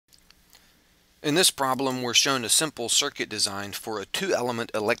In this problem, we're shown a simple circuit design for a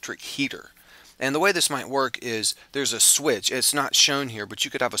two-element electric heater. And the way this might work is there's a switch. It's not shown here, but you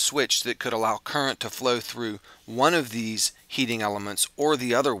could have a switch that could allow current to flow through one of these heating elements or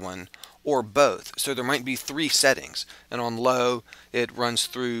the other one, or both. So there might be three settings. And on low, it runs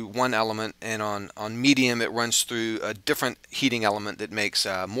through one element, and on medium, it runs through a different heating element that makes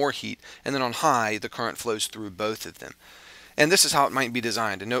more heat. And then on high, the current flows through both of them. And this is how it might be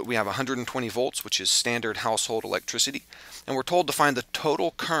designed. And note we have 120 volts, which is standard household electricity. And we're told to find the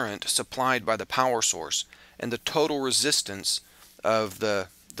total current supplied by the power source and the total resistance of the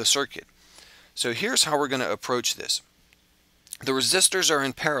circuit. So here's how we're going to approach this. The resistors are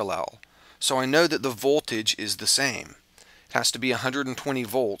in parallel, so I know that the voltage is the same. It has to be 120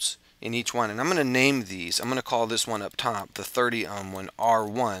 volts in each one. And I'm going to name these. I'm going to call this one up top, the 30 ohm one,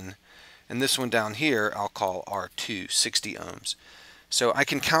 R1. And this one down here I'll call R2, 60 ohms. So I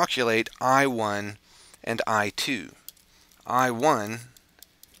can calculate I1 and I2. I1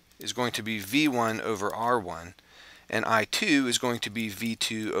 is going to be V1 over R1, and I2 is going to be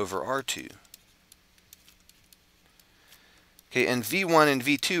V2 over R2. Okay, and V1 and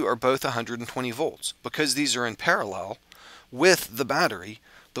V2 are both 120 volts. Because these are in parallel with the battery,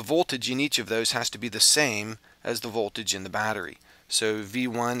 the voltage in each of those has to be the same as the voltage in the battery. So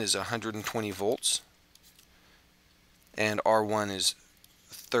V1 is 120 volts, and R1 is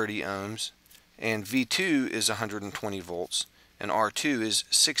 30 ohms, and V2 is 120 volts, and R2 is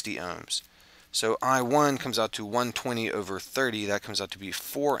 60 ohms. So I1 comes out to 120 over 30, that comes out to be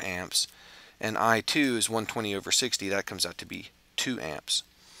 4 amps, and I2 is 120 over 60, that comes out to be 2 amps.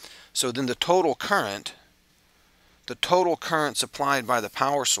 So then the total current supplied by the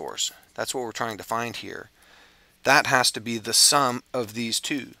power source, that's what we're trying to find here. That has to be the sum of these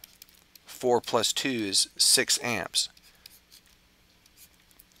two. 4 plus 2 is 6 amps.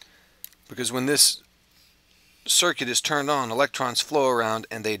 Because when this circuit is turned on, electrons flow around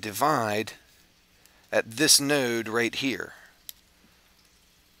and they divide at this node right here.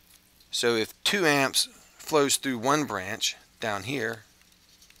 So if 2 amps flows through one branch down here,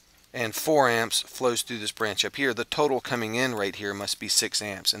 and 4 amps flows through this branch up here, the total coming in right here must be 6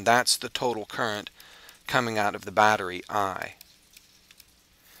 amps. And that's the total current coming out of the battery, I.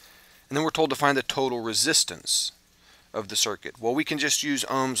 And then we're told to find the total resistance of the circuit. Well, we can just use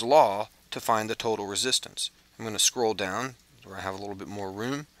Ohm's law to find the total resistance. I'm going to scroll down where I have a little bit more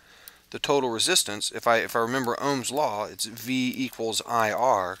room. The total resistance, if I remember Ohm's law, it's V equals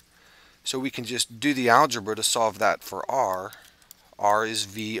IR. So we can just do the algebra to solve that for R. R is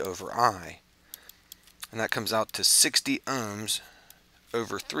V over I. And that comes out to 60 ohms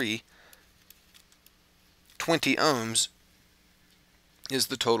over 3. 20 ohms is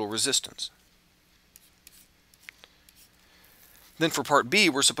the total resistance. Then for part B,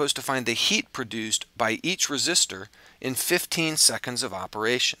 we're supposed to find the heat produced by each resistor in 15 seconds of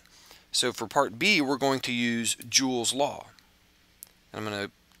operation. So for part B, we're going to use Joules Law. And I'm going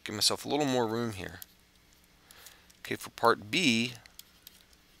to give myself a little more room here. Okay, for part B,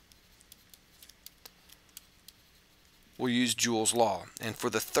 we'll use Joules Law. And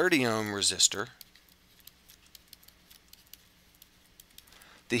for the 30 ohm resistor,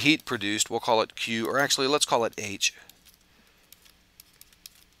 the heat produced, we'll call it Q, or actually let's call it H,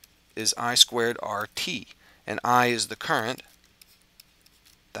 is I squared RT. And I is the current,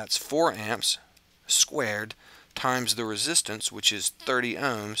 that's 4 amps squared, times the resistance, which is 30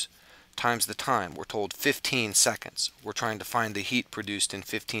 ohms, times the time. We're told 15 seconds. We're trying to find the heat produced in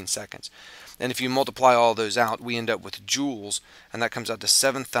 15 seconds. And if you multiply all those out, we end up with joules, and that comes out to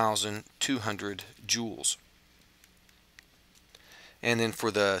 7,200 joules. And then for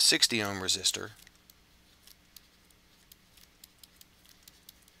the 60 ohm resistor,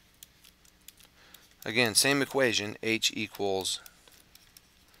 again, same equation, H equals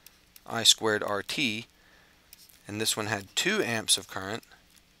I squared RT, and this one had 2 amps of current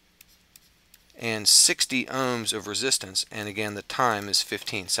and 60 ohms of resistance, and again the time is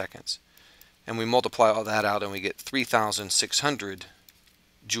 15 seconds. And we multiply all that out and we get 3,600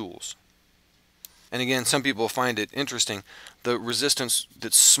 joules. And again, some people find it interesting, the resistance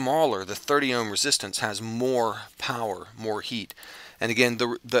that's smaller, the 30 ohm resistance, has more power, more heat. And again,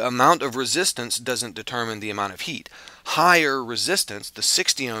 the amount of resistance doesn't determine the amount of heat. Higher resistance, the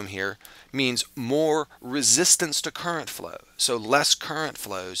 60 ohm here, means more resistance to current flow. So less current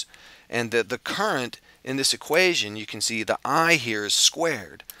flows. And the current in this equation, you can see the I here is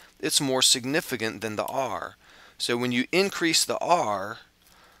squared. It's more significant than the R. So when you increase the R,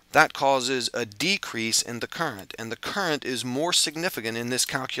 that causes a decrease in the current. And the current is more significant in this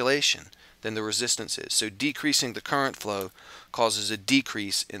calculation than the resistance is. So decreasing the current flow causes a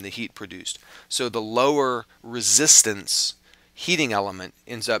decrease in the heat produced. So the lower resistance heating element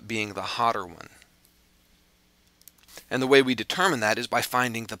ends up being the hotter one. And the way we determine that is by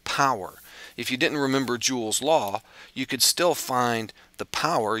finding the power. If you didn't remember Joules' law, you could still find the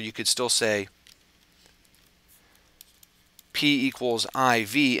power. You could still say P equals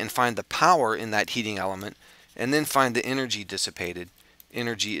IV and find the power in that heating element, and then find the energy dissipated.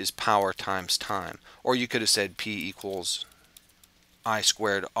 Energy is power times time. Or you could have said P equals I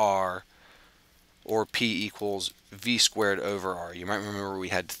squared R, or P equals V squared over R. You might remember we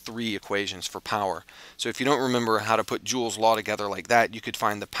had 3 equations for power. So if you don't remember how to put Joules' law together like that, you could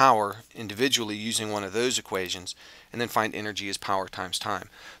find the power individually using one of those equations, and then find energy as power times time.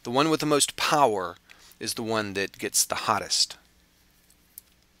 The one with the most power is the one that gets the hottest.